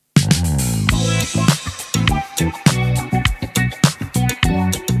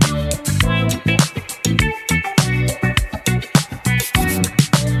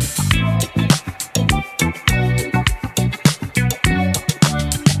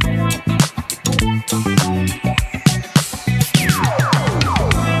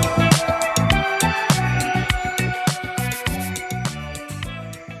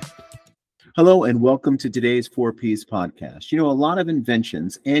Hello and welcome to today's 4Ps podcast. A lot of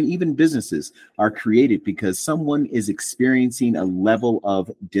inventions and even businesses are created because someone is experiencing a level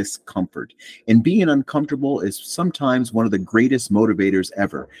of discomfort. And being uncomfortable is sometimes one of the greatest motivators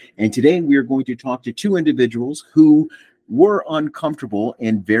ever. And today we are going to talk to two individuals who were uncomfortable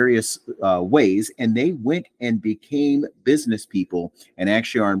in various ways, and they went and became business people and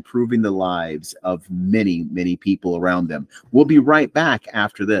actually are improving the lives of many, many people around them. We'll be right back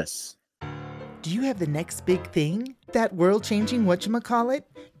after this. Do you have the next big thing? That world-changing whatchamacallit?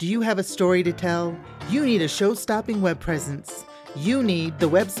 Do you have a story to tell? You need a show-stopping web presence. You need the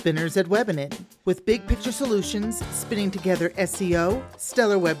web spinners at Webinet. With big picture solutions, spinning together SEO,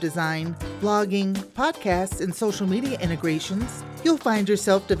 stellar web design, blogging, podcasts, and social media integrations, you'll find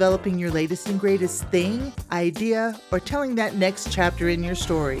yourself developing your latest and greatest thing, idea, or telling that next chapter in your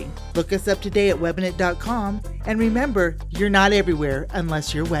story. Look us up today at webinet.com, and remember, you're not everywhere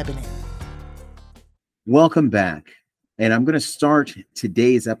unless you're Webinet. Welcome back. And I'm going to start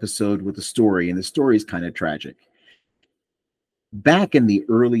today's episode with a story, and the story is kind of tragic. Back in the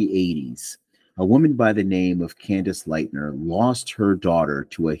early 80s, a woman by the name of Candace Leitner lost her daughter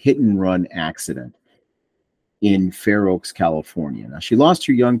to a hit-and-run accident in Fair Oaks, California. Now, she lost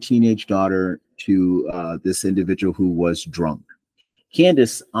her young teenage daughter to this individual who was drunk.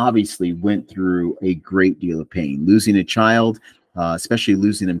 Candace obviously went through a great deal of pain. Losing a child, especially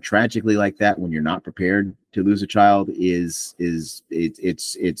losing them tragically like that when you're not prepared to lose a child it's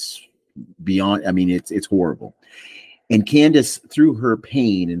beyond, it's horrible. And Candace, through her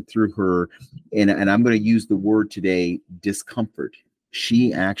pain and through her, and I'm going to use the word today, discomfort,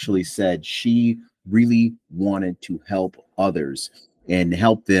 she actually said she really wanted to help others and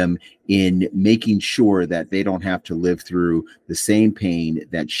help them in making sure that they don't have to live through the same pain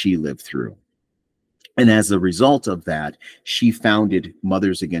that she lived through. And as a result of that, she founded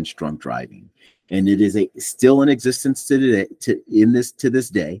Mothers Against Drunk Driving. And it is still in existence to this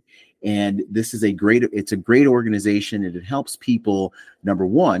day. And this is it's a great organization, and it helps people. Number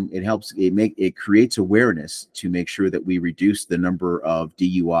one, it creates awareness to make sure that we reduce the number of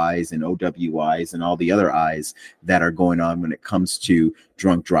DUIs and OWIs and all the other I's that are going on when it comes to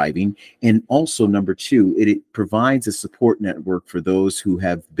drunk driving. And also, number two, it provides a support network for those who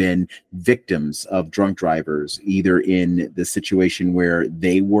have been victims of drunk drivers, either in the situation where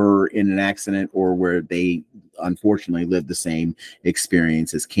they were in an accident or where they unfortunately lived the same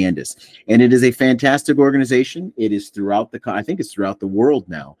experience as Candace. And it is a fantastic organization. It is throughout I think it's throughout the world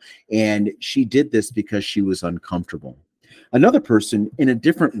now. And she did this because she was uncomfortable. Another person in a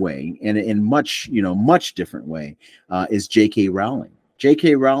different way, and in much different way, is J.K. Rowling.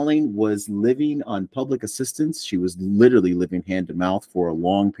 J.K. Rowling was living on public assistance. She was literally living hand to mouth for a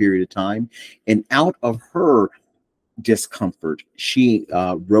long period of time. And out of her discomfort, she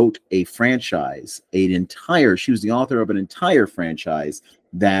wrote a franchise, she was the author of an entire franchise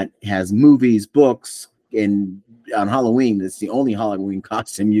that has movies, books, and on Halloween, it's the only Halloween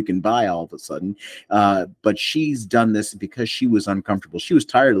costume you can buy all of a sudden. But she's done this because she was uncomfortable. She was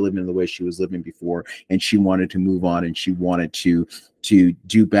tired of living the way she was living before, and she wanted to move on, and she wanted to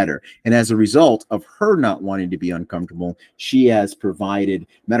do better. And as a result of her not wanting to be uncomfortable, she has provided,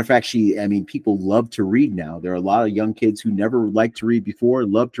 matter of fact, people love to read now. There are a lot of young kids who never liked to read before,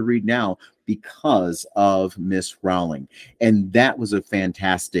 love to read now because of Miss Rowling. And that was a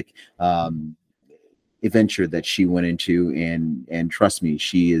fantastic adventure that she went into, and trust me,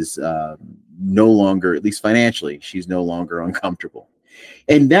 she is no longer, at least financially, she's no longer uncomfortable.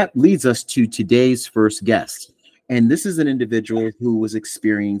 And that leads us to today's first guest. And this is an individual who was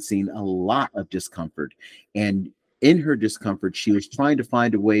experiencing a lot of discomfort. And in her discomfort, she was trying to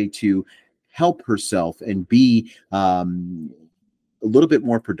find a way to help herself and be a little bit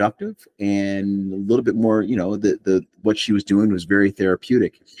more productive, and a little bit more, what she was doing was very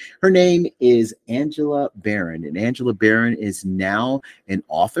therapeutic. Her name is Angela Barron, and Angela Barron is now an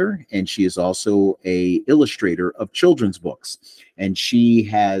author, and she is also an illustrator of children's books. And she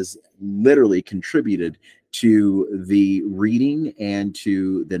has literally contributed to the reading and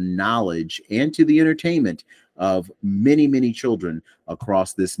to the knowledge and to the entertainment of many, many children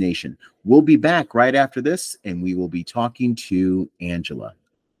across this nation. We'll be back right after this, and we will be talking to Angela.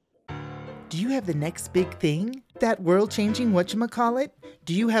 Do you have the next big thing? That world-changing whatchamacallit?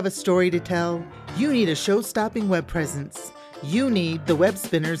 Do you have a story to tell? You need a show-stopping web presence. You need the web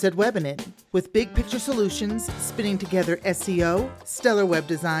spinners at Webinet. With big picture solutions, spinning together SEO, stellar web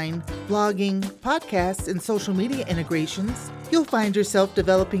design, blogging, podcasts, and social media integrations, you'll find yourself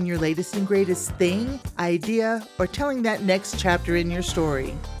developing your latest and greatest thing, idea, or telling that next chapter in your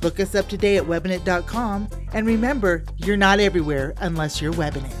story. Look us up today at webinet.com, and remember, you're not everywhere unless you're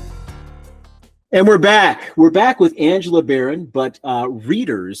Webinet. And we're back. We're back with Angela Barron, but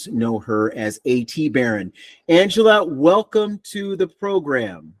readers know her as A.T. Barron. Angela, welcome to the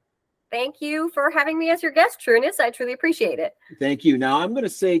program. Thank you for having me as your guest, Trueness. I truly appreciate it. Thank you. Now, I'm going to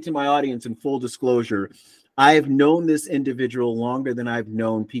say to my audience in full disclosure, I have known this individual longer than I've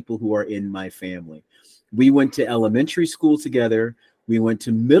known people who are in my family. We went to elementary school together. We went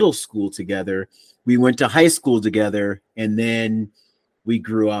to middle school together. We went to high school together. And then we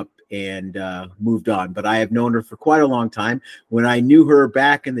grew up and moved on. But I have known her for quite a long time. When I knew her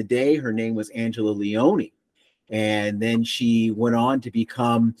back in the day, her name was Angela Leone. And then she went on to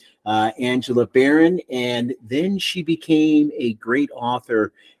become Angela Barron. And then she became a great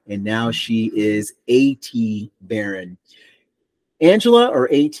author. And now she is A.T. Barron. Angela, or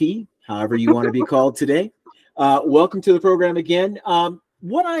A.T., however you want to be called today. Welcome to the program again.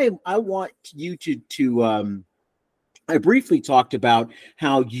 What I want you to I briefly talked about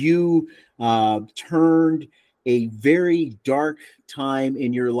how you turned a very dark time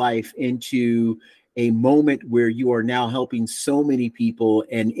in your life into a moment where you are now helping so many people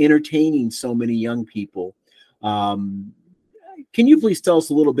and entertaining so many young people. Can you please tell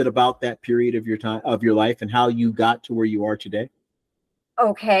us a little bit about that period of your time, of your life, and how you got to where you are today?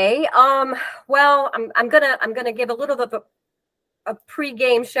 Okay. Well, I'm gonna give a little bit of a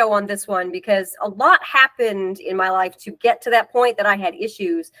pre-game show on this one, because a lot happened in my life to get to that point that I had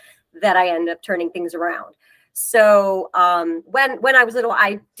issues that I ended up turning things around. So when I was little,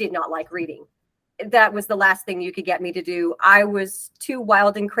 I did not like reading. That was the last thing you could get me to do. I was too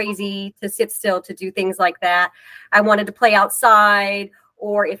wild and crazy to sit still to do things like that. I wanted to play outside,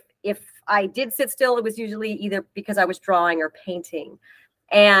 or if I did sit still, it was usually either because I was drawing or painting.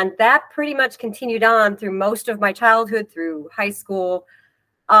 And that pretty much continued on through most of my childhood, through high school.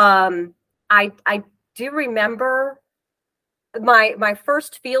 I do remember my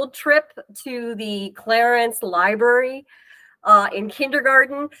first field trip to the Clarence Library in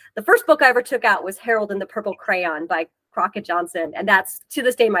kindergarten. The first book I ever took out was Harold and the Purple Crayon by Crockett Johnson. And that's to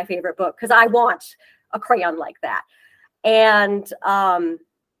this day my favorite book, because I want a crayon like that. And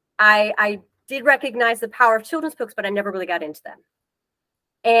I did recognize the power of children's books, but I never really got into them.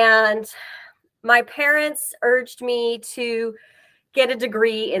 And my parents urged me to get a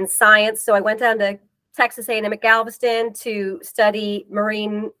degree in science. So I went down to Texas A&M at Galveston to study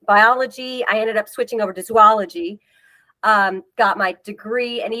marine biology. I ended up switching over to zoology, got my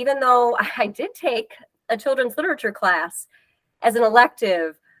degree. And even though I did take a children's literature class as an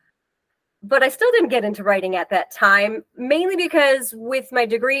elective, but I still didn't get into writing at that time, mainly because with my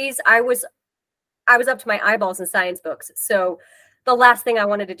degrees, I was up to my eyeballs in science books. So the last thing I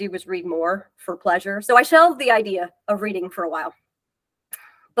wanted to do was read more for pleasure. So I shelved the idea of reading for a while.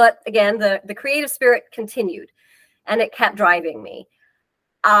 But again, the creative spirit continued, and it kept driving me.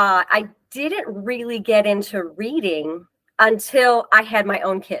 I didn't really get into reading until I had my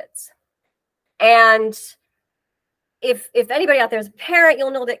own kids. And if anybody out there is a parent,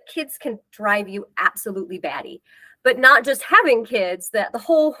 you'll know that kids can drive you absolutely batty. But not just having kids, the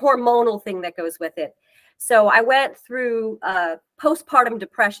whole hormonal thing that goes with it. So I went through postpartum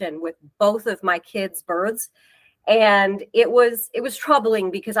depression with both of my kids' births, and it was troubling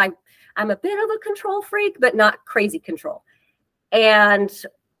because I'm a bit of a control freak, but not crazy control. And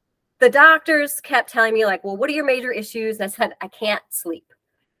the doctors kept telling me, like, well, what are your major issues? And I said, I can't sleep.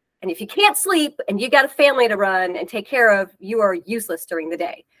 And if you can't sleep and you got a family to run and take care of, you are useless during the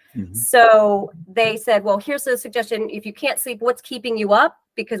day. Mm-hmm. So they said, well, here's a suggestion. If you can't sleep, what's keeping you up?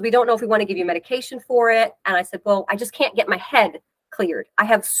 Because we don't know if we want to give you medication for it. And I said, well, I just can't get my head cleared. I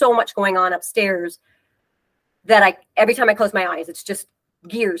have so much going on upstairs that every time I close my eyes, it's just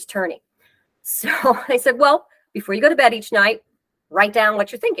gears turning. So they said, well, before you go to bed each night, write down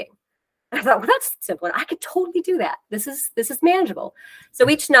what you're thinking. I thought, well, that's simple. I could totally do that. This is manageable. So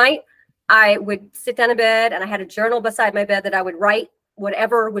each night I would sit down in bed, and I had a journal beside my bed that I would write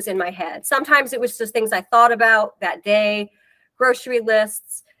whatever was in my head. Sometimes it was just things I thought about that day, grocery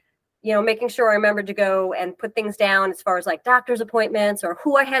lists, making sure I remembered to go and put things down as far as like doctor's appointments or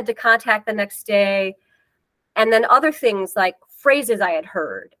who I had to contact the next day. And then other things like phrases I had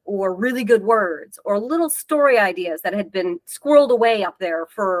heard, or really good words, or little story ideas that had been squirreled away up there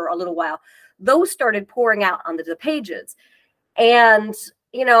for a little while. Those started pouring out onto the pages. And,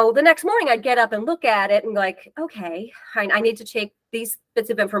 the next morning I'd get up and look at it and like, okay, I need to take these bits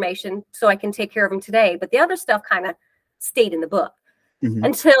of information so I can take care of them today. But the other stuff kind of stayed in the book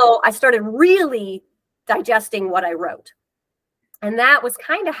until I started really digesting what I wrote. And that was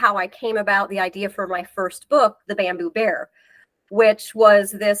kind of how I came about the idea for my first book, The Bamboo Bear, which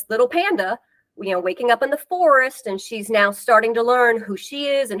was this little panda waking up in the forest, and she's now starting to learn who she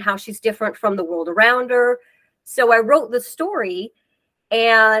is and how she's different from the world around her. So I wrote the story,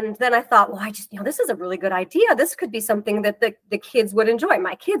 and then I thought, well, this is a really good idea. This could be something that the kids would enjoy.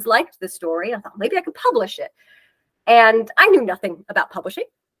 My kids liked the story. I thought maybe I could publish it. And I knew nothing about publishing,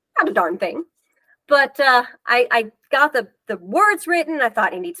 not a darn thing. But I got the words written. I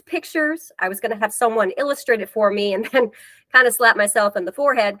thought, it needs pictures. I was going to have someone illustrate it for me, and then kind of slap myself in the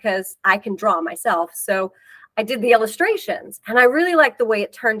forehead because I can draw myself. So I did the illustrations, and I really liked the way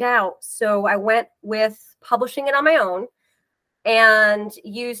it turned out. So I went with publishing it on my own and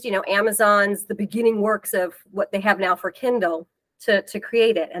used, Amazon's the beginning works of what they have now for Kindle to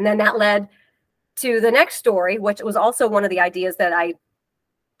create it. And then that led to the next story, which was also one of the ideas that I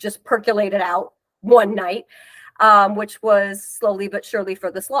just percolated out one night, which was Slowly But Surely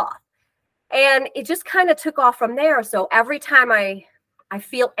for the Sloth. And it just kind of took off from there. So every time I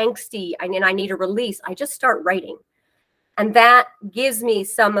feel angsty and I need a release, I just start writing. And that gives me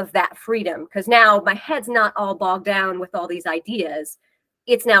some of that freedom, because now my head's not all bogged down with all these ideas.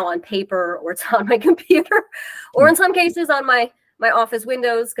 It's now on paper, or it's on my computer, or in some cases on my office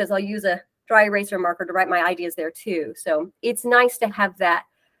windows, because I'll use a dry eraser marker to write my ideas there too. So it's nice to have that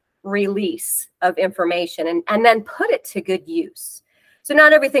release of information and then put it to good use. So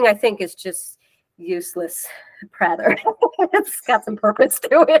not everything I think is just useless prather. It's got some purpose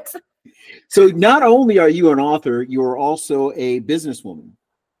to it. So not only are you an author, you are also a businesswoman.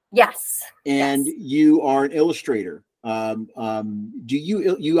 Yes. And yes. You are an illustrator. Do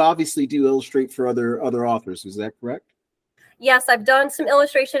you obviously do illustrate for other authors? Is that correct? Yes, I've done some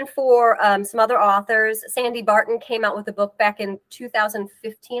illustration for some other authors. Sandy Barton came out with a book back in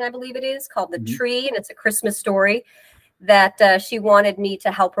 2015, I believe it is, called The Tree, and it's a Christmas story that she wanted me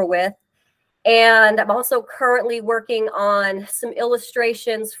to help her with. And I'm also currently working on some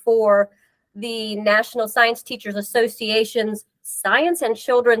illustrations for the National Science Teachers Association's Science and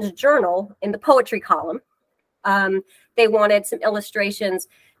Children's Journal in the poetry column. They wanted some illustrations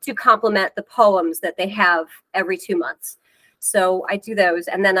to complement the poems that they have every 2 months. So I do those.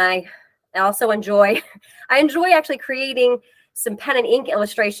 And then I also enjoy actually creating some pen and ink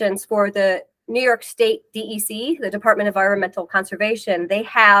illustrations for the New York State DEC, the Department of Environmental Conservation. They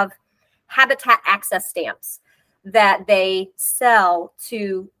have habitat access stamps that they sell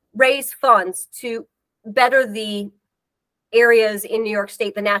to raise funds to better the areas in New York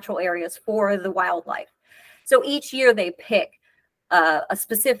State, the natural areas for the wildlife. So each year they pick a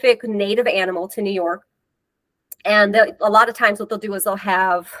specific native animal to New York. And a lot of times what they'll do is they'll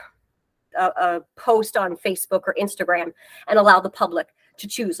have a post on Facebook or Instagram and allow the public to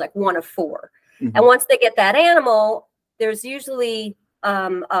choose like one of 4. Mm-hmm. And once they get that animal, there's usually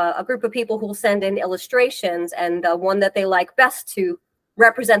a group of people who will send in illustrations, and the one that they like best to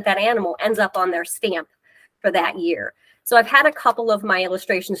represent that animal ends up on their stamp for that year. So I've had a couple of my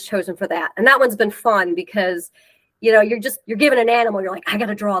illustrations chosen for that. And that one's been fun because, you're given an animal, you're like, I got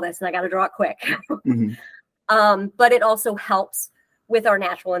to draw this and I got to draw it quick. Mm-hmm. But it also helps with our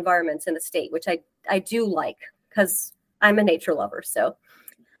natural environments in the state, which I do like because I'm a nature lover. So,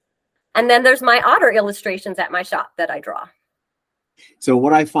 and then there's my otter illustrations at my shop that I draw. So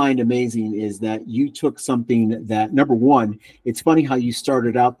what I find amazing is that you took something that, number one, it's funny how you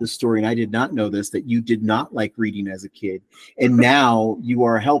started out the story, and I did not know this, that you did not like reading as a kid. And now you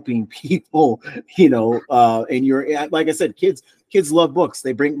are helping people, and you're, like I said, kids love books.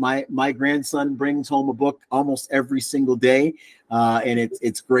 They bring, my grandson brings home a book almost every single day. And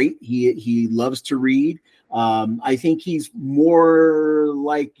it's great. He loves to read. I think he's more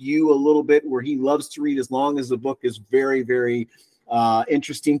like you a little bit, where he loves to read as long as the book is very, very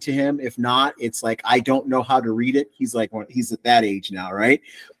interesting to him. If not, it's like, I don't know how to read it. He's like, well, he's at that age now, right?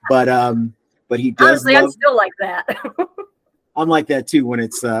 But he does. Honestly, I'm still like that. I'm like that too when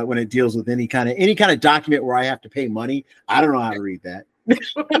it deals with any kind of document where I have to pay money. I don't know how to read that.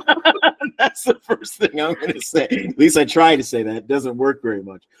 That's the first thing I'm going to say. At least I try to say that. It doesn't work very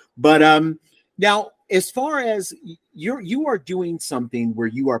much. But now, as far as you are doing something where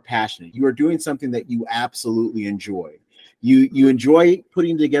you are passionate, you are doing something that you absolutely enjoy. You enjoy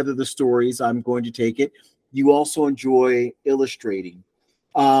putting together the stories. I'm going to take it. You also enjoy illustrating.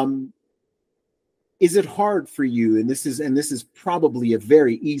 Is it hard for you? And this is probably a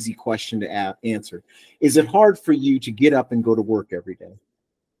very easy question to answer. Is it hard for you to get up and go to work every day?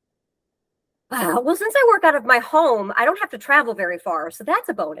 Well, since I work out of my home, I don't have to travel very far, so that's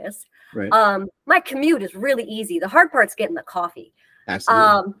a bonus. Right. My commute is really easy. The hard part's getting the coffee.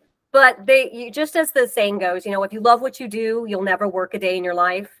 Absolutely. But just as the saying goes, if you love what you do, you'll never work a day in your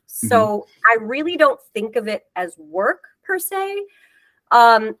life. So I really don't think of it as work per se.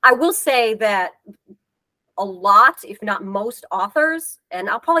 I will say that a lot, if not most authors, and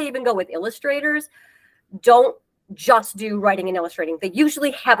I'll probably even go with illustrators, don't just do writing and illustrating. They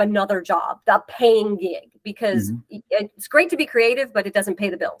usually have another job, a paying gig, because it's great to be creative, but it doesn't pay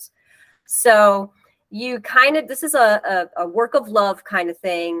the bills. So this is a work of love kind of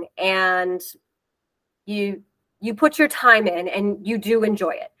thing. And you put your time in and you do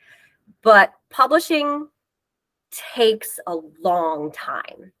enjoy it. But publishing takes a long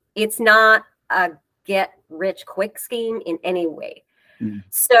time. It's not a get rich quick scheme in any way.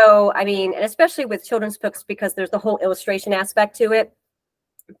 So, I mean, and especially with children's books, because there's the whole illustration aspect to it.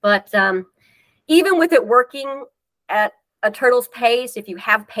 But even with it working at a turtle's pace, if you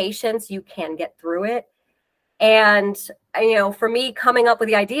have patience, you can get through it. And, for me, coming up with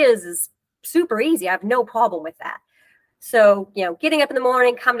the ideas is super easy. I have no problem with that. So, getting up in the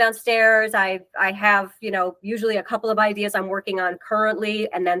morning, come downstairs, I have, usually a couple of ideas I'm working on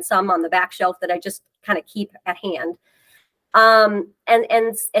currently, and then some on the back shelf that I just kind of keep at hand. And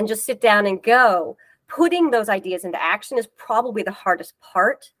just sit down and go. Putting those ideas into action is probably the hardest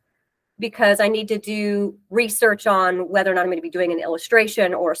part, because I need to do research on whether or not I'm going to be doing an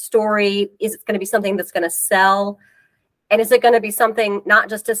illustration or a story. Is it going to be something that's going to sell? And is it going to be something not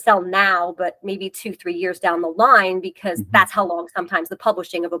just to sell now, but maybe 2-3 years down the line, because that's how long sometimes the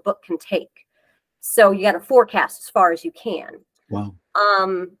publishing of a book can take. So you got to forecast as far as you can. Wow.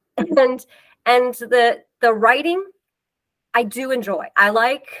 And the writing, I do enjoy. I'm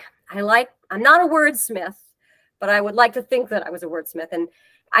not a wordsmith, but I would like to think that I was a wordsmith. And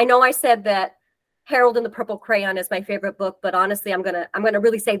I know I said that Harold and the Purple Crayon is my favorite book, but honestly, I'm gonna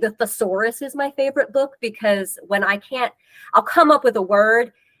really say the Thesaurus is my favorite book, because when I'll come up with a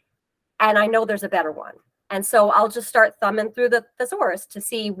word and I know there's a better one. And so I'll just start thumbing through the Thesaurus to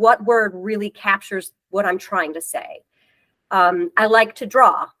see what word really captures what I'm trying to say. I like to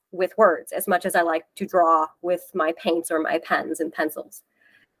draw with words as much as I like to draw with my paints or my pens and pencils.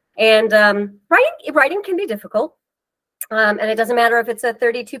 And writing can be difficult. And it doesn't matter if it's a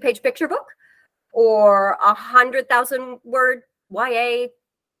 32-page picture book or 100,000 word YA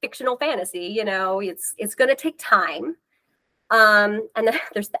fictional fantasy. It's going to take time. And then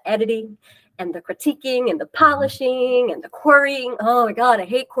there's the editing and the critiquing and the polishing and the querying. Oh my God, I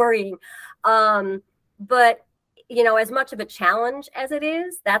hate querying. But as much of a challenge as it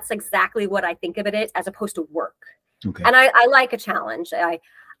is, that's exactly what I think of it as opposed to work. Okay. And I like a challenge.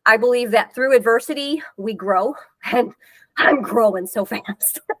 I believe that through adversity, we grow, and I'm growing so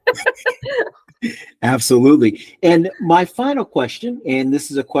fast. Absolutely. And my final question, and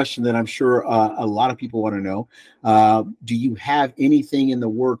this is a question that I'm sure a lot of people want to know. Do you have anything in the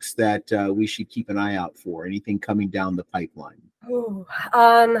works that we should keep an eye out for? Anything coming down the pipeline? Ooh,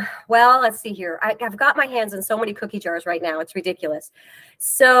 well, let's see here. I've got my hands in so many cookie jars right now. It's ridiculous.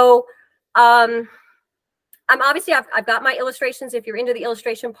 So I've got my illustrations. If you're into the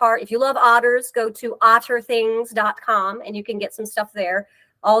illustration part, if you love otters, go to otterthings.com and you can get some stuff there.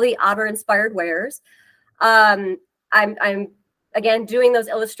 All the otter inspired wares. I'm again doing those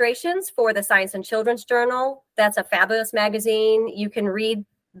illustrations for the Science and Children's Journal. That's a fabulous magazine. You can read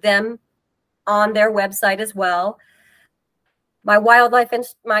them on their website as well. My wildlife and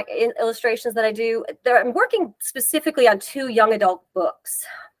my illustrations that I do, I'm working specifically on 2 young adult books.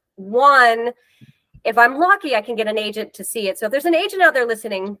 One, if I'm lucky, I can get an agent to see it. So if there's an agent out there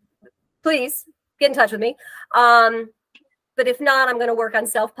listening, please get in touch with me. But if not, I'm going to work on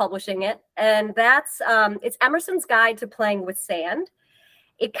self-publishing it. And that's, it's Emerson's Guide to Playing with Sand.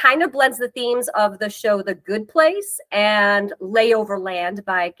 It kind of blends the themes of the show The Good Place and Layover Land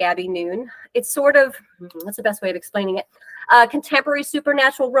by Gabby Noon. It's sort of, what's the best way of explaining it? Contemporary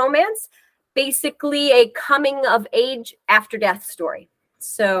supernatural romance, basically a coming of age after death story.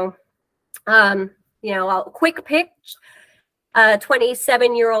 So, a quick pitch,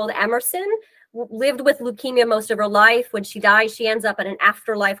 27-year-old Emerson lived with leukemia most of her life. When she dies, she ends up at an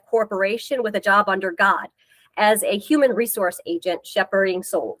afterlife corporation with a job under God as a human resource agent shepherding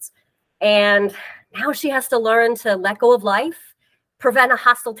souls. And now she has to learn to let go of life, prevent a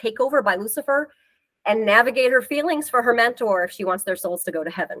hostile takeover by Lucifer, and navigate her feelings for her mentor if she wants their souls to go to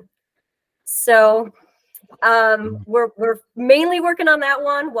heaven. So we're mainly working on that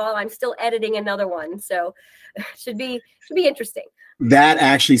one while I'm still editing another one. So should be interesting. That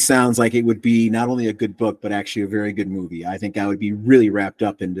actually sounds like it would be not only a good book, but actually a very good movie. I think I would be really wrapped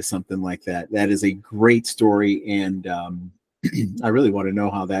up into something like that. That is a great story. And I really want to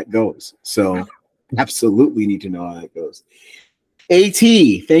know how that goes. So absolutely need to know how that goes.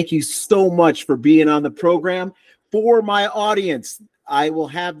 AT, thank you so much for being on the program. For my audience, I will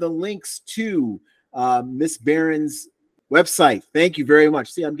have the links to Miss Barron's Website. Thank you very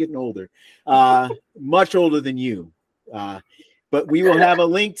much. See, I'm getting older, much older than you. But we will have a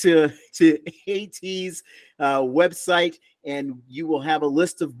link to AT's website, and you will have a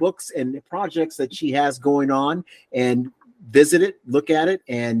list of books and projects that she has going on. And visit it, look at it,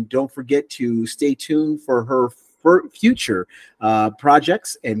 and don't forget to stay tuned for her future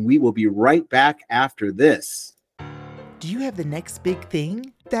projects. And we will be right back after this. Do you have the next big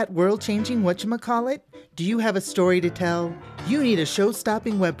thing? That world-changing whatchamacallit? Do you have a story to tell? You need a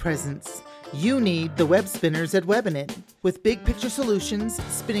show-stopping web presence. You need the web spinners at Webinet. With big picture solutions,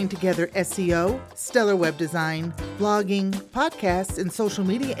 spinning together SEO, stellar web design, blogging, podcasts, and social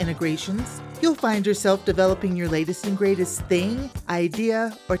media integrations, you'll find yourself developing your latest and greatest thing,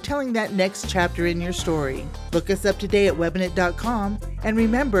 idea, or telling that next chapter in your story. Look us up today at webinet.com, and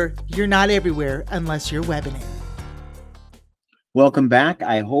remember, you're not everywhere unless you're Webinet. Welcome back.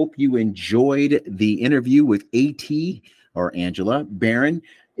 I hope you enjoyed the interview with AT, or Angela Barron.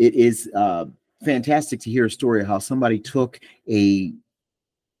 It is fantastic to hear a story of how somebody took a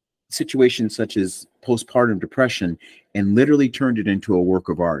situation such as postpartum depression and literally turned it into a work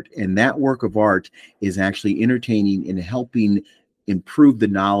of art. And that work of art is actually entertaining and helping improve the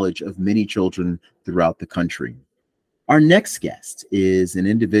knowledge of many children throughout the country. Our next guest is an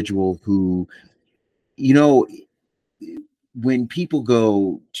individual who, you know, when people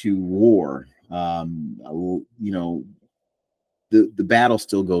go to war, you know, the battle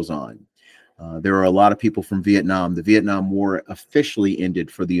still goes on. There are a lot of people from Vietnam. The Vietnam War officially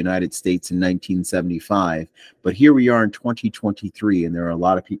ended for the United States in 1975, but here we are in 2023, and there are a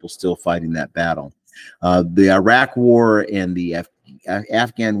lot of people still fighting that battle. The Iraq War and the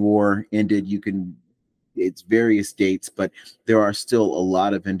Afghan War ended. It's various dates, but there are still a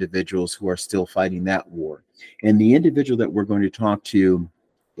lot of individuals who are still fighting that war. And the individual that we're going to talk to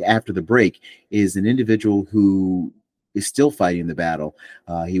after the break is an individual who is still fighting the battle.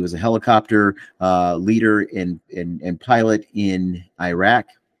 He was a helicopter leader and pilot in Iraq,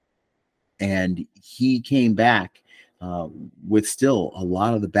 and he came back with still a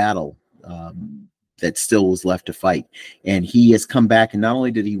lot of the battle that still was left to fight. And he has come back, and not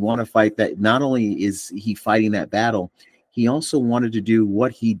only did he want to fight that, not only is he fighting that battle, he also wanted to do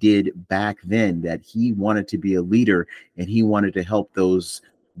what he did back then, that he wanted to be a leader, and he wanted to help those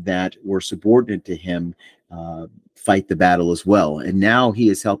that were subordinate to him fight the battle as well. And now he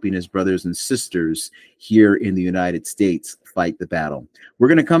is helping his brothers and sisters here in the United States fight the battle. We're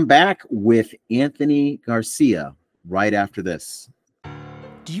going to come back with Anthony Garcia right after this.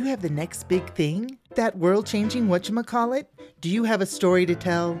 Do you have the next big thing? That world-changing whatchamacallit? Do you have a story to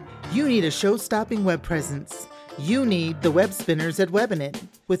tell? You need a show-stopping web presence. You need the web spinners at Webinet.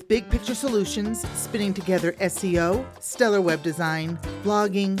 With big picture solutions, spinning together SEO, stellar web design,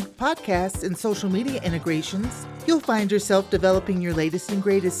 blogging, podcasts, and social media integrations, you'll find yourself developing your latest and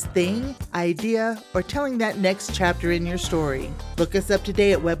greatest thing, idea, or telling that next chapter in your story. Look us up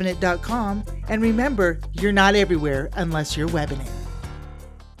today at webinet.com, and remember, you're not everywhere unless you're Webinet.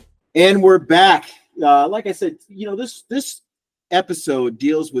 And we're back. Like I said, you know, this episode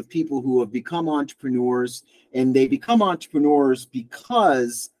deals with people who have become entrepreneurs, and they become entrepreneurs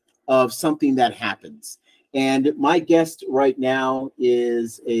because of something that happens. And my guest right now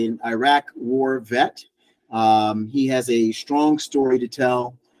is an Iraq War vet. He has a strong story to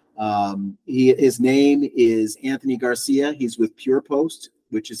tell. His name is Anthony Garcia. He's with Pure Post,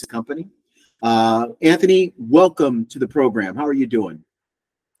 which is a company. Anthony, welcome to the program. How are you doing?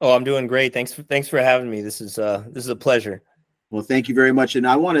 Oh, I'm doing great. Thanks for having me. This is a pleasure. Well, thank you very much. And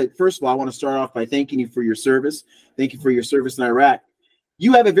I want to start off by thanking you for your service. Thank you for your service in Iraq.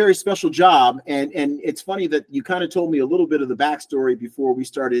 You have a very special job, and it's funny that you kind of told me a little bit of the backstory before we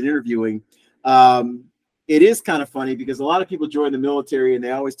started interviewing. It is kind of funny because a lot of people join the military and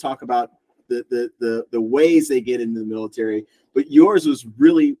they always talk about the ways they get into the military, but yours was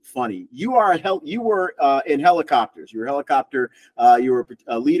really funny. You were in helicopters. You were a helicopter. You were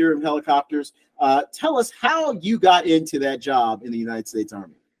a leader in helicopters. Tell us how you got into that job in the United States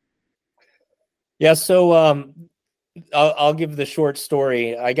Army. Yeah, so I'll give the short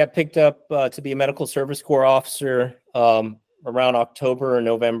story. I got picked up to be a medical service corps officer around October or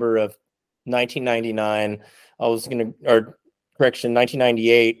November of 1999.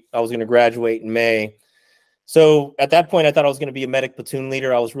 1998. I was going to graduate in May. So at that point, I thought I was going to be a medic platoon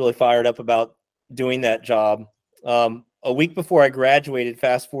leader. I was really fired up about doing that job. A week before I graduated,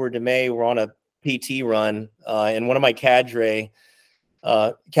 fast forward to May, we're on a PT run, and one of my cadre,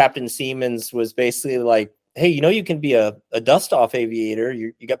 Captain Siemens, was basically like, hey, you can be a dust-off aviator.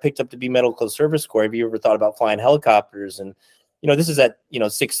 You got picked up to be medical service corps. Have you ever thought about flying helicopters? And this is at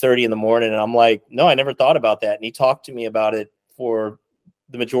 6:30 in the morning, and I'm like, no, I never thought about that. And he talked to me about it for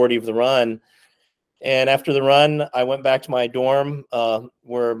the majority of the run. And after the run, I went back to my dorm,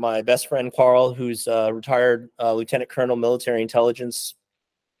 where my best friend Carl, who's a retired lieutenant colonel, military intelligence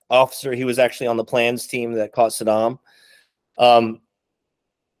officer, he was actually on the plans team that caught Saddam.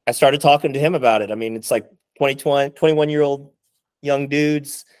 I started talking to him about it. I mean, it's like 21-year-old young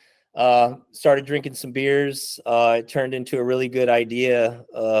dudes, started drinking some beers. It turned into a really good idea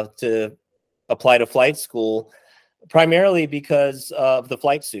to apply to flight school, primarily because of the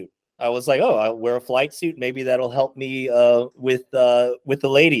flight suit. I was like, oh, I'll wear a flight suit. Maybe that'll help me with the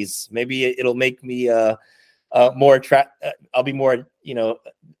ladies. Maybe it'll make me more I'll be more,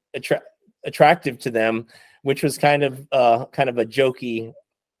 attractive to them, which was kind of a jokey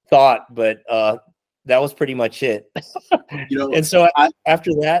thought, but that was pretty much it. And so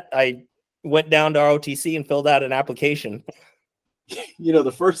after that, I went down to ROTC and filled out an application.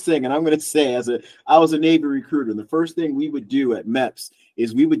 The first thing, and I'm going to say, I was a Navy recruiter, and the first thing we would do at MEPS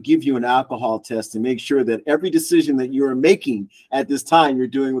is we would give you an alcohol test to make sure that every decision that you're making at this time, you're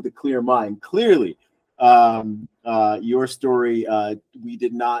doing with a clear mind. Clearly, your story, we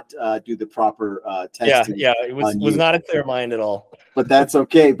did not do the proper testing. Yeah, it was not a clear mind at all. But that's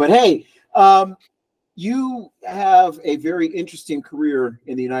okay. But hey, you have a very interesting career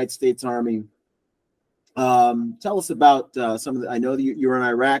in the United States Army. Tell us about some of the, I know that you were in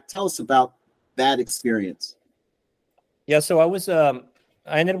Iraq. Tell us about that experience. Yeah, so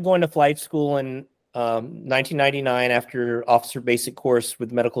I ended up going to flight school in 1999 after officer basic course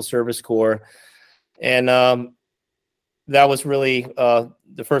with Medical Service Corps. And that was really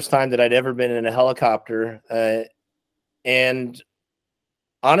the first time that I'd ever been in a helicopter. And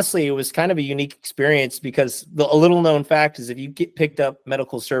honestly, it was kind of a unique experience because a little known fact is if you get picked up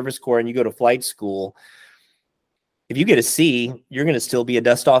Medical Service Corps and you go to flight school, if you get a C, you're going to still be a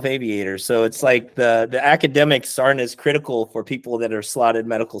dust-off aviator. So it's like the academics aren't as critical for people that are slotted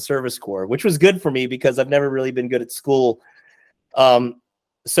Medical Service Corps, which was good for me because I've never really been good at school.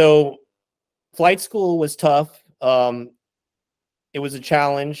 So flight school was tough. It was a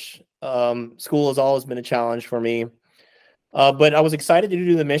challenge. School has always been a challenge for me. But I was excited to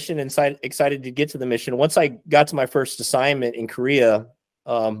do the mission and excited to get to the mission. Once I got to my first assignment in Korea,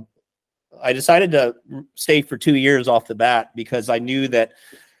 I decided to stay for 2 years off the bat because I knew that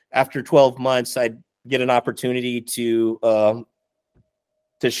after 12 months, I'd get an opportunity to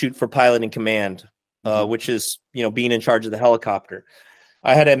shoot for pilot in command, which is, being in charge of the helicopter.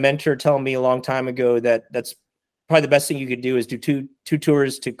 I had a mentor tell me a long time ago that that's probably the best thing you could do is do two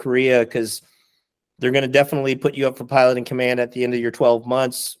tours to Korea because they're going to definitely put you up for pilot in command at the end of your 12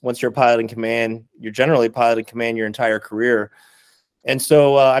 months. Once you're a pilot in command, you're generally pilot in command your entire career. And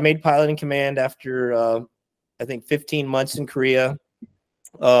so I made pilot in command after, I think, 15 months in Korea.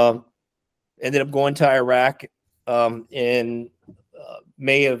 Ended up going to Iraq in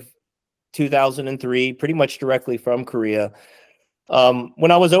May of 2003, pretty much directly from Korea.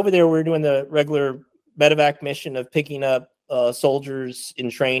 When I was over there, we were doing the regular medevac mission of picking up soldiers in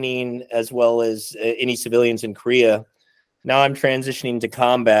training as well as any civilians in Korea. Now I'm transitioning to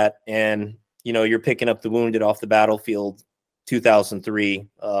combat, and you're picking up the wounded off the battlefield. 2003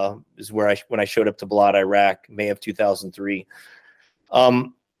 is when I showed up to Balad, Iraq, May of 2003.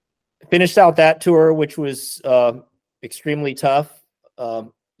 Finished out that tour, which was extremely tough. I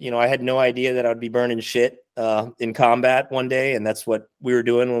had no idea that I'd be burning shit in combat one day, and that's what we were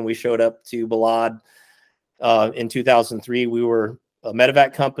doing when we showed up to Balad in 2003. We were a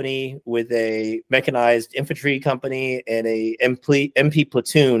medevac company with a mechanized infantry company and a MP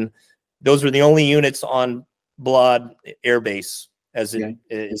platoon. Those were the only units on Balad Air Base, as it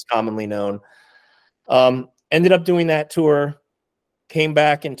is commonly known. Ended up doing that tour, came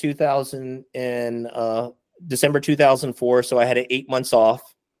back in December 2004. So I had 8 months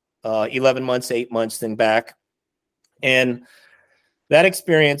off, 11 months, 8 months, then back. And that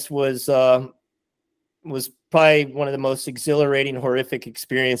experience was probably one of the most exhilarating, horrific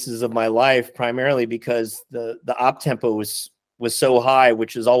experiences of my life, primarily because the op tempo was so high,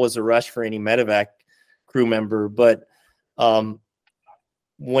 which is always a rush for any medevac crew member. But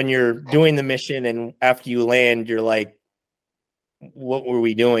when you're doing the mission and after you land, you're like, what were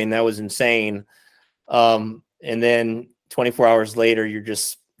we doing? That was insane. And then 24 hours later, you're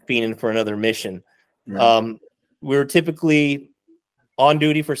just fiending for another mission. Right. We were typically on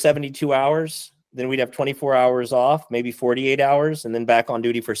duty for 72 hours. Then we'd have 24 hours off, maybe 48 hours, and then back on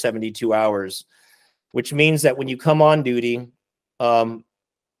duty for 72 hours, which means that when you come on duty,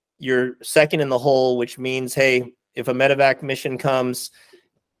 you're second in the hole, which means, hey, if a medevac mission comes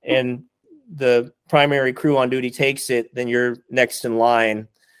and the primary crew on duty takes it, then you're next in line.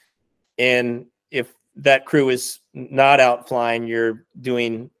 And if that crew is not out flying, you're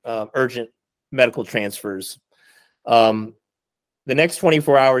doing urgent medical transfers. The next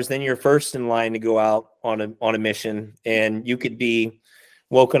 24 hours, then you're first in line to go out on a mission, and you could be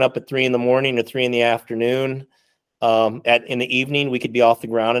woken up at 3 in the morning or 3 in the afternoon. In the evening, we could be off the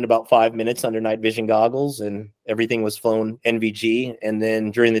ground in about 5 minutes under night vision goggles, and everything was flown NVG. And then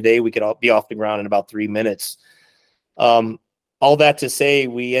during the day, we could be off the ground in about 3 minutes. All that to say,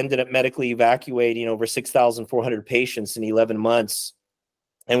 we ended up medically evacuating over 6,400 patients in 11 months,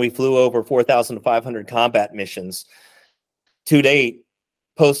 and we flew over 4,500 combat missions. To date,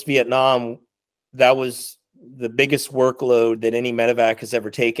 post-Vietnam, that was the biggest workload that any medevac has ever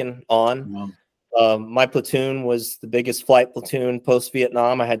taken on. Wow. My platoon was the biggest flight platoon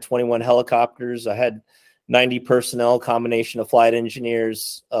post-Vietnam. I had 21 helicopters. I had 90 personnel, combination of flight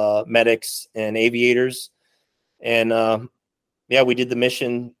engineers, medics, and aviators. And yeah, we did the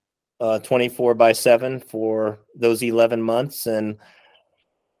mission 24/7 for those 11 months. And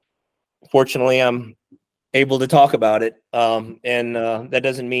fortunately, I'm able to talk about it. And that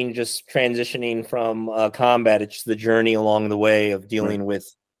doesn't mean just transitioning from combat. It's the journey along the way of dealing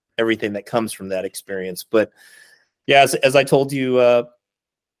with everything that comes from that experience. But yeah, as I told you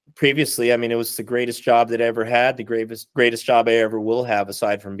previously, I mean, it was the greatest job that I ever had, the greatest job I ever will have,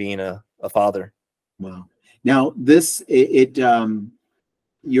 aside from being a father. Wow. Now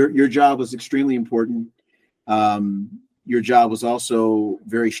your job was extremely important. Your job was also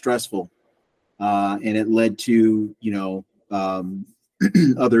very stressful. And it led to,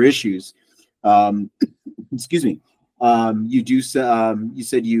 other issues. Excuse me. You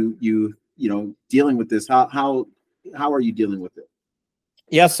said dealing with this. How are you dealing with it?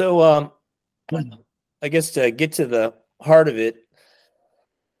 Yeah. So, I guess to get to the heart of it,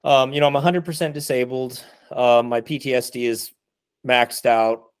 I'm 100% disabled. My PTSD is maxed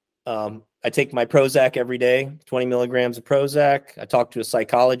out. I take my Prozac every day, 20 milligrams of Prozac. I talk to a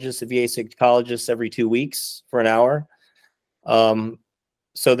psychologist, a VA psychologist, every 2 weeks for an hour.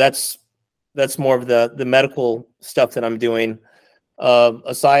 So that's more of the medical stuff that I'm doing.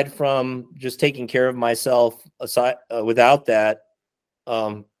 Aside from just taking care of myself, without that,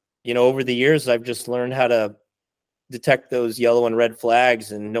 over the years, I've just learned how to detect those yellow and red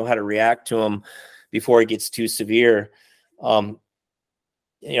flags and know how to react to them before it gets too severe.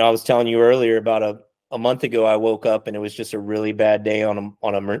 I was telling you earlier about a month ago, I woke up and it was just a really bad day on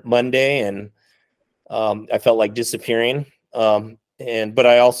a Monday, and I felt like disappearing. But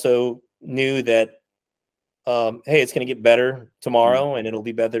I also knew that, hey, it's going to get better tomorrow, and it'll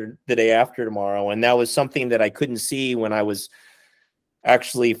be better the day after tomorrow. And that was something that I couldn't see when I was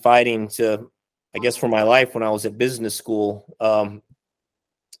actually fighting for my life when I was at business school. I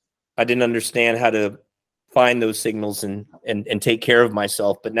didn't understand how to find those signals and take care of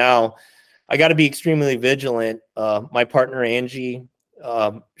myself. But now I got to be extremely vigilant. My partner, Angie,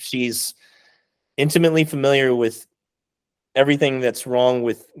 she's intimately familiar with everything that's wrong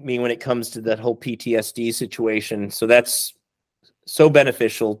with me when it comes to that whole PTSD situation. So that's so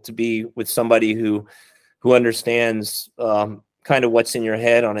beneficial to be with somebody who understands kind of what's in your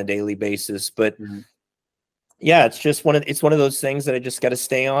head on a daily basis. But yeah, it's one of those things that I just got to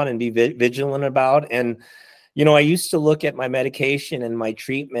stay on and be vigilant about. And I used to look at my medication and my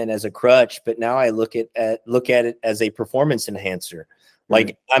treatment as a crutch, but now I look at it as a performance enhancer.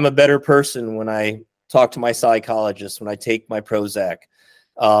 Like, I'm a better person when I talk to my psychologist, when I take my Prozac.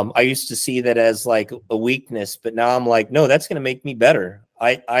 I used to see that as like a weakness, but now I'm like, no, that's going to make me better.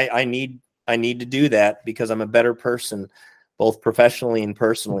 I need to do that because I'm a better person, both professionally and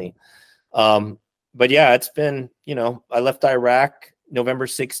personally. But yeah, it's been, I left Iraq November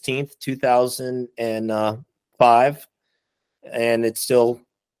 16th, 2005, and it still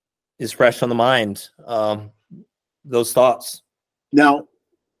is fresh on the mind. Those thoughts. Now,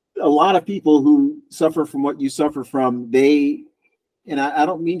 a lot of people who suffer from what you suffer from, and I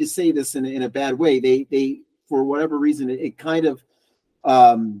don't mean to say this in a bad way, they for whatever reason, it kind of,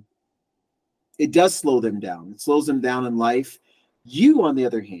 it does slow them down. It slows them down in life. You, on the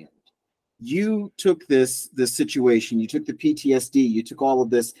other hand, you took this situation, you took the PTSD, you took all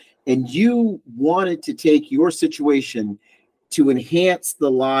of this, and you wanted to take your situation to enhance the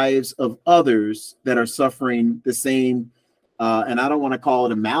lives of others that are suffering the same, and I don't want to call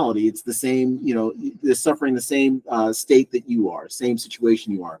it a malady. It's the same, they're suffering the same state that you are, same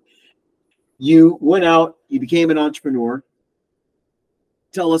situation you are. You went out, you became an entrepreneur.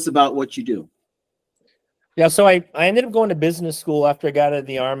 Tell us about what you do. Yeah, so I ended up going to business school after I got out of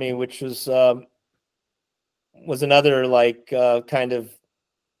the Army, which was another kind of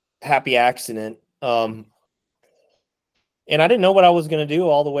happy accident. And I didn't know what I was going to do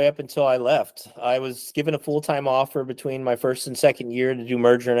all the way up until I left. I was given a full-time offer between my first and second year to do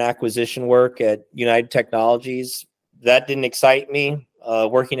merger and acquisition work at United Technologies. That didn't excite me.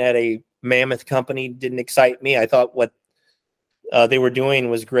 Working at a mammoth company didn't excite me. I thought what they were doing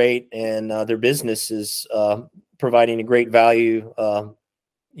was great, and their business is providing a great value,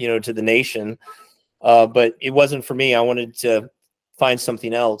 to the nation. But it wasn't for me. I wanted to find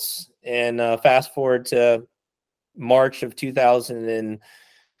something else. And fast forward to March of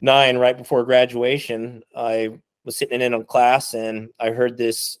 2009, right before graduation, I was sitting in a class and I heard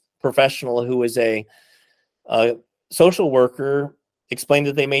this professional who was a social worker explain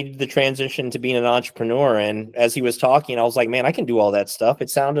that they made the transition to being an entrepreneur. And as he was talking, I was like, man, I can do all that stuff. It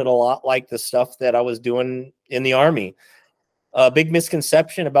sounded a lot like the stuff that I was doing in the Army. A big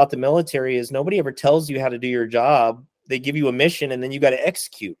misconception about the military is nobody ever tells you how to do your job. They give you a mission and then you got to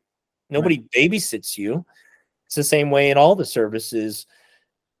execute. Nobody babysits you. It's the same way in all the services.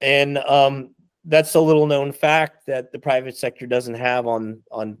 And that's a little known fact that the private sector doesn't have on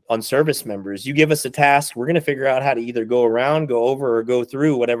service members. You give us a task, we're going to figure out how to either go around, go over, or go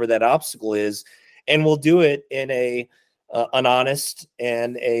through whatever that obstacle is. And we'll do it in an honest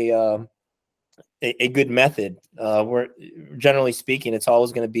and a good method. We're generally speaking, it's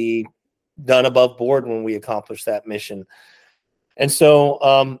always going to be done above board when we accomplish that mission. And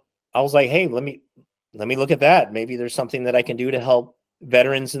so I was like, hey, let me look at that. Maybe there's something that I can do to help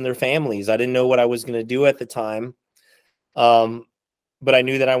veterans and their families. I didn't know what I was going to do at the time, but I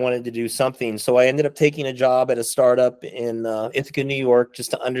knew that I wanted to do something. So I ended up taking a job at a startup in Ithaca, New York,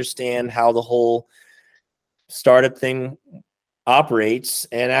 just to understand how the whole startup thing operates.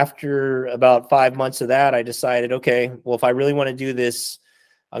 And after about 5 months of that, I decided, okay, well, if I really want to do this,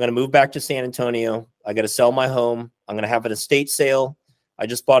 I'm going to move back to San Antonio. I got to sell my home. I'm going to have an estate sale. I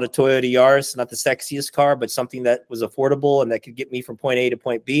just bought a Toyota Yaris, not the sexiest car, but something that was affordable and that could get me from point A to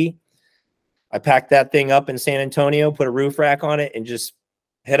point B. I packed that thing up in San Antonio, put a roof rack on it, and just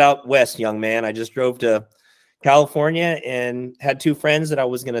head out west, young man. I just drove to California and had 2 friends that I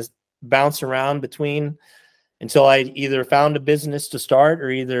was going to bounce around between until I either found a business to start or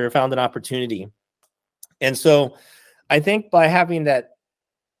either found an opportunity. And so I think by having that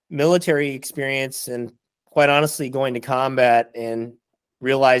military experience and quite honestly going to combat and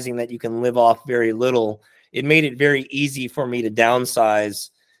realizing that you can live off very little, it made it very easy for me to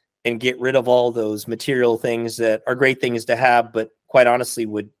downsize and get rid of all those material things that are great things to have, but quite honestly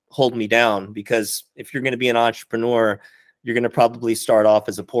would hold me down. Because if you're going to be an entrepreneur, you're going to probably start off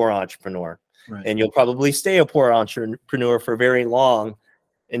as a poor entrepreneur. Right. And you'll probably stay a poor entrepreneur for very long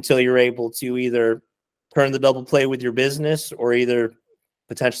until you're able to either turn the double play with your business or either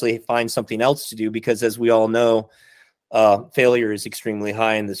potentially find something else to do. Because as we all know, failure is extremely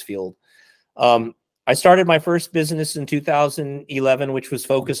high in this field. I started my first business in 2011, which was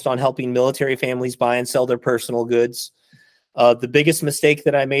focused on helping military families buy and sell their personal goods. The biggest mistake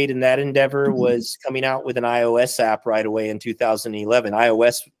that I made in that endeavor was coming out with an iOS app right away in 2011.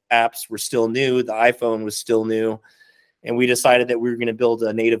 iOS apps were still new. The iPhone was still new. And we decided that we were going to build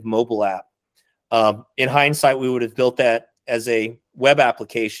a native mobile app. In hindsight, we would have built that as a web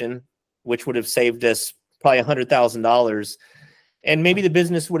application, which would have saved us probably $100,000. And maybe the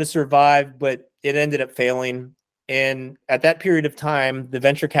business would have survived, but it ended up failing. And at that period of time, the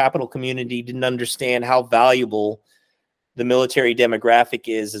venture capital community didn't understand how valuable the military demographic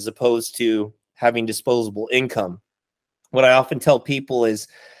is as opposed to having disposable income. What I often tell people is,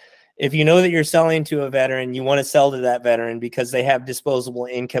 if you know that you're selling to a veteran, you want to sell to that veteran because they have disposable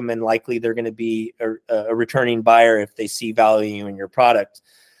income and likely they're going to be a returning buyer if they see value in your product.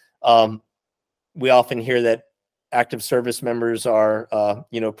 We often hear that active service members are,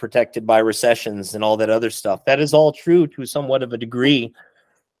 protected by recessions and all that other stuff. That is all true to somewhat of a degree.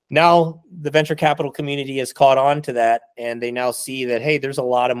 Now the venture capital community has caught on to that, and they now see that, hey, there's a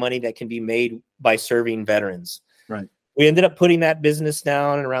lot of money that can be made by serving veterans. Right. We ended up putting that business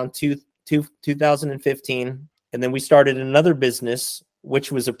down in around 2015, and then we started another business, which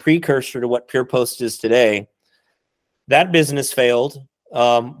was a precursor to what PurePost is today. That business failed.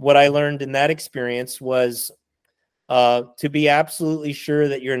 What I learned in that experience was to be absolutely sure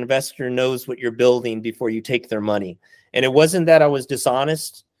that your investor knows what you're building before you take their money. And it wasn't that I was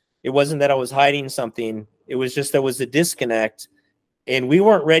dishonest. It wasn't that I was hiding something. It was just there was a disconnect, and we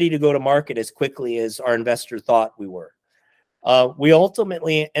weren't ready to go to market as quickly as our investor thought we were. We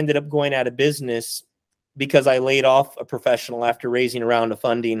ultimately ended up going out of business because I laid off a professional after raising a round of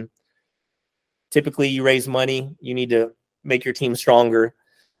funding. Typically, you raise money, you need to make your team stronger.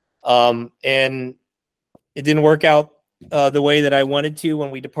 And it didn't work out the way that I wanted to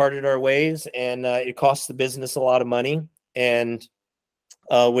when we departed our ways, and it cost the business a lot of money, and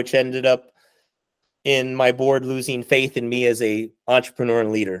which ended up in my board losing faith in me as a entrepreneur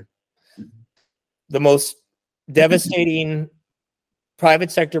and leader. The most devastating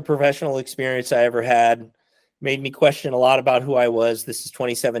private sector professional experience I ever had made me question a lot about who I was. This is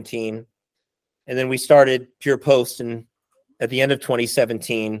 2017. And then we started Pure Post at the end of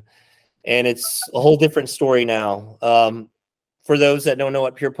 2017. And it's a whole different story now. For those that don't know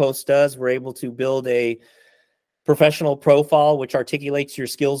what Pure Post does, we're able to build a professional profile which articulates your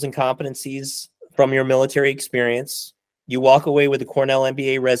skills and competencies from your military experience. You walk away with a Cornell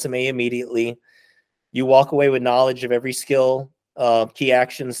MBA resume immediately. You walk away with knowledge of every skill, key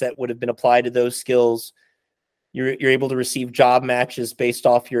actions that would have been applied to those skills. You're able to receive job matches based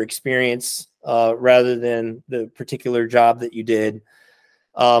off your experience rather than the particular job that you did.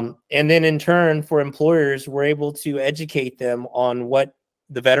 And then in turn, for employers, we're able to educate them on what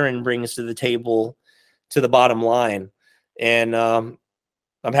the veteran brings to the table, to the bottom line. And I'm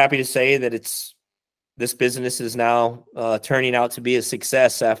happy to say that this business is now turning out to be a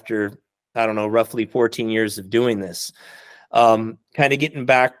success after, I don't know, roughly 14 years of doing this. Kind of getting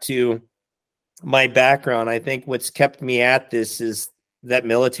back to my background, I think what's kept me at this is that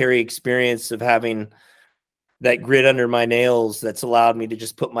military experience of having that grit under my nails that's allowed me to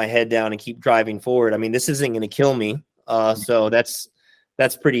just put my head down and keep driving forward. I mean, this isn't going to kill me. So that's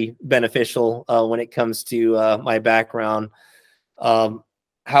pretty beneficial when it comes to my background.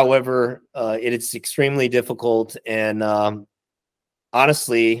 However, it is extremely difficult. And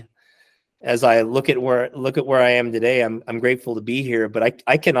honestly, as I look at where I am today, I'm grateful to be here, but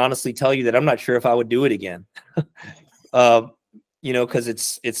I can honestly tell you that I'm not sure if I would do it again.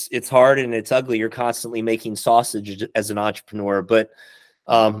 Because it's hard and it's ugly. You're constantly making sausage as an entrepreneur, but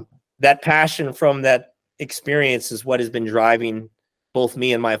that passion from that experience is what has been driving both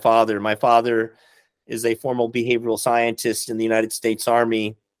me and my father. My father is a formal behavioral scientist in the United States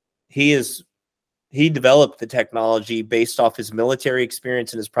Army. He developed the technology based off his military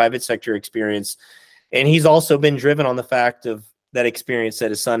experience and his private sector experience. And he's also been driven on the fact of that experience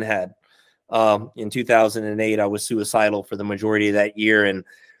that his son had. In 2008, I was suicidal for the majority of that year. And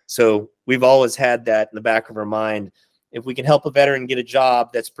so we've always had that in the back of our mind. If we can help a veteran get a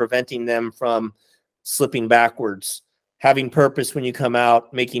job that's preventing them from slipping backwards, having purpose when you come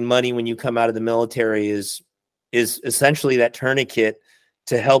out, making money when you come out of the military is essentially that tourniquet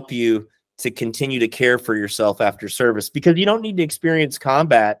to help you to continue to care for yourself after service, because you don't need to experience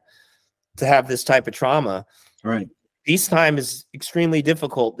combat to have this type of trauma. Right. Peacetime is extremely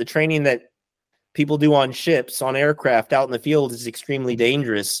difficult. The training that people do on ships, on aircraft, out in the field is extremely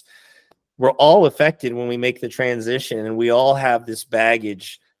dangerous. We're all affected when we make the transition, and we all have this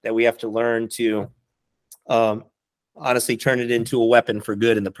baggage that we have to learn to honestly turn it into a weapon for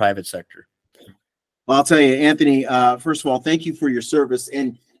good in the private sector. Well, I'll tell you, Anthony, first of all, thank you for your service.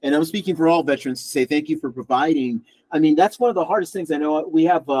 And I'm speaking for all veterans to say thank you for providing. I mean, that's one of the hardest things. I know we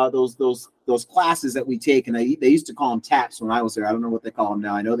have those classes that we take, and they used to call them TAPS when I was there. I don't know what they call them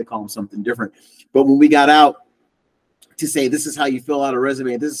now. I know they call them something different. But when we got out to say, this is how you fill out a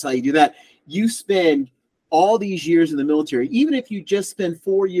resume, this is how you do that, you spend all these years in the military. Even if you just spend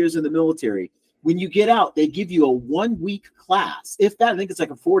 4 years in the military, when you get out, they give you a 1-week class. If that, I think it's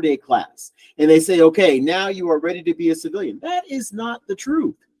like a 4-day class. And they say, okay, now you are ready to be a civilian. That is not the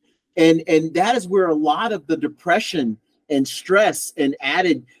truth. And that is where a lot of the depression and stress and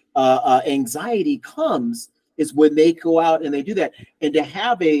added anxiety comes, is when they go out and they do that. And to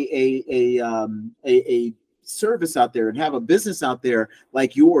have a service out there and have a business out there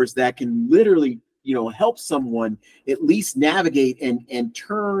like yours that can literally, help someone at least navigate and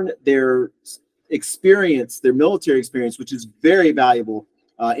turn their experience, their military experience, which is very valuable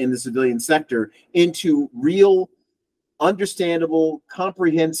in the civilian sector, into real, understandable,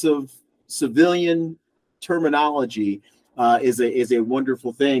 comprehensive civilian terminology is a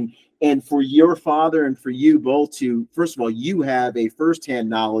wonderful thing. And for your father and for you both to, first of all, you have a firsthand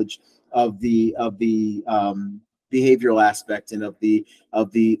knowledge of the behavioral aspect and of the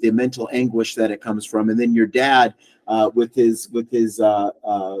mental anguish that it comes from, and then your dad with his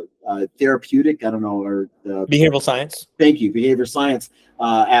therapeutic, I don't know, or behavioral science. Thank you, behavioral science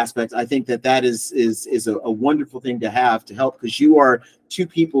aspect. I think that is a wonderful thing to have to help, because you are two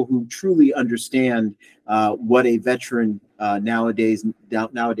people who truly understand what a veteran nowadays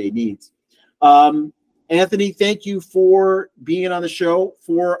needs. Anthony, thank you for being on the show.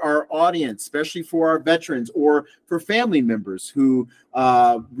 For our audience, especially for our veterans or for family members who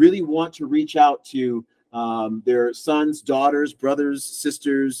really want to reach out to their sons, daughters, brothers,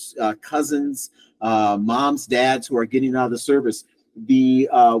 sisters, cousins, moms, dads who are getting out of the service. The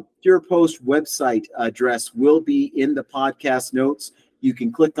Pure Post website address will be in the podcast notes. You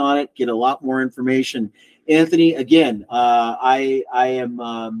can click on it, get a lot more information. Anthony, again, I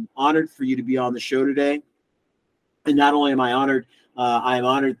am honored for you to be on the show today. And not only am I honored, I'm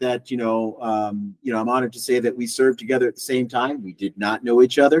honored that, I'm honored to say that we served together at the same time. We did not know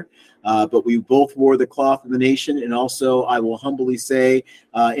each other, but we both wore the cloth of the nation. And also, I will humbly say,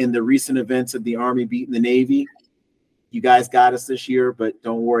 in the recent events of the Army beating the Navy, you guys got us this year, but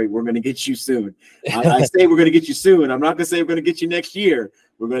don't worry, we're going to get you soon. I say we're going to get you soon. I'm not going to say we're going to get you next year.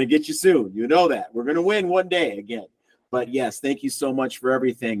 We're going to get you soon. You know that. We're going to win one day again. But yes, thank you so much for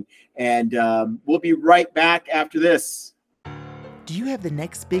everything. And we'll be right back after this. Do you have the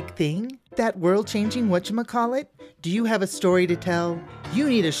next big thing? That world-changing whatchamacallit? Do you have a story to tell? You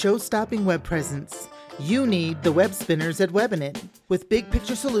need a show-stopping web presence. You need the web spinners at Webinit. With big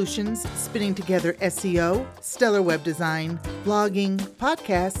picture solutions, spinning together SEO, stellar web design, blogging,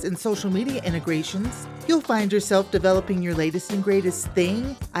 podcasts, and social media integrations, you'll find yourself developing your latest and greatest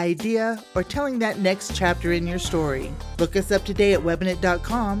thing, idea, or telling that next chapter in your story. Look us up today at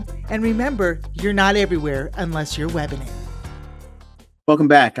webinit.com, and remember, you're not everywhere unless you're Webinit. Welcome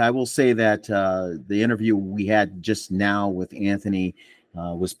back. I will say that the interview we had just now with Anthony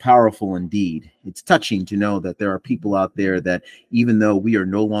was powerful indeed. It's touching to know that there are people out there that, even though we are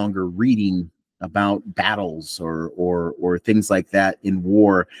no longer reading about battles or things like that in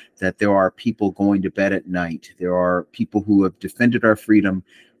war, that there are people going to bed at night. There are people who have defended our freedom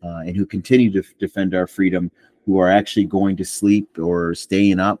and who continue to defend our freedom, who are actually going to sleep or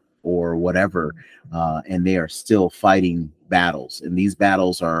staying up or whatever, and they are still fighting battles. And these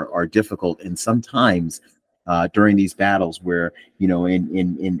battles are difficult, and sometimes during these battles where,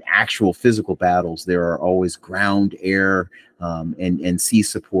 in actual physical battles, there are always ground, air, and sea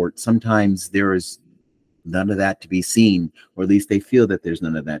support. Sometimes there is none of that to be seen, or at least they feel that there's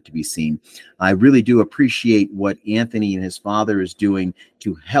none of that to be seen. I really do appreciate what Anthony and his father is doing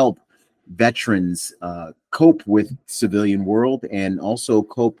to help veterans cope with civilian world and also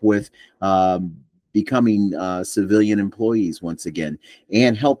cope with becoming civilian employees once again,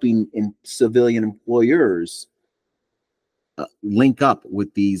 and helping civilian employers link up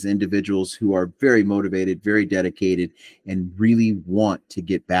with these individuals who are very motivated, very dedicated, and really want to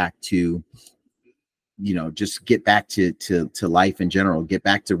get back to, just get back to life in general, get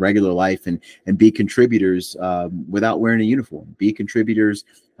back to regular life and be contributors without wearing a uniform, be contributors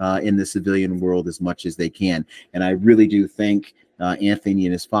in the civilian world as much as they can. And I really do thank Anthony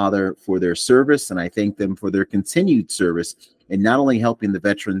and his father for their service, and I thank them for their continued service in not only helping the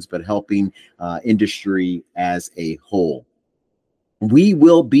veterans, but helping industry as a whole. We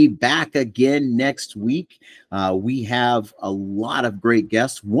will be back again next week. We have a lot of great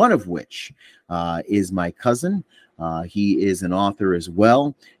guests, one of which is my cousin. He is an author as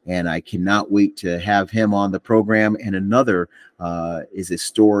well, and I cannot wait to have him on the program. And another is a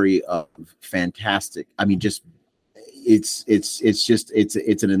story of fantastic. I mean, just it's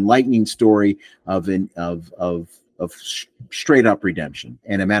an enlightening story of straight up redemption.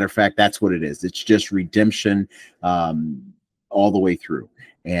 And a matter of fact, that's what it is. It's just redemption all the way through.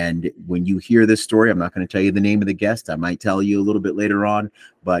 And when you hear this story, I'm not going to tell you the name of the guest. I might tell you a little bit later on,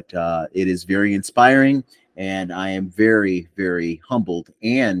 but it is very inspiring. And I am very, very humbled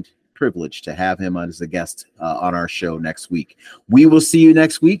and privileged to have him as a guest on our show next week. We will see you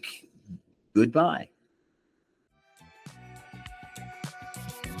next week. Goodbye.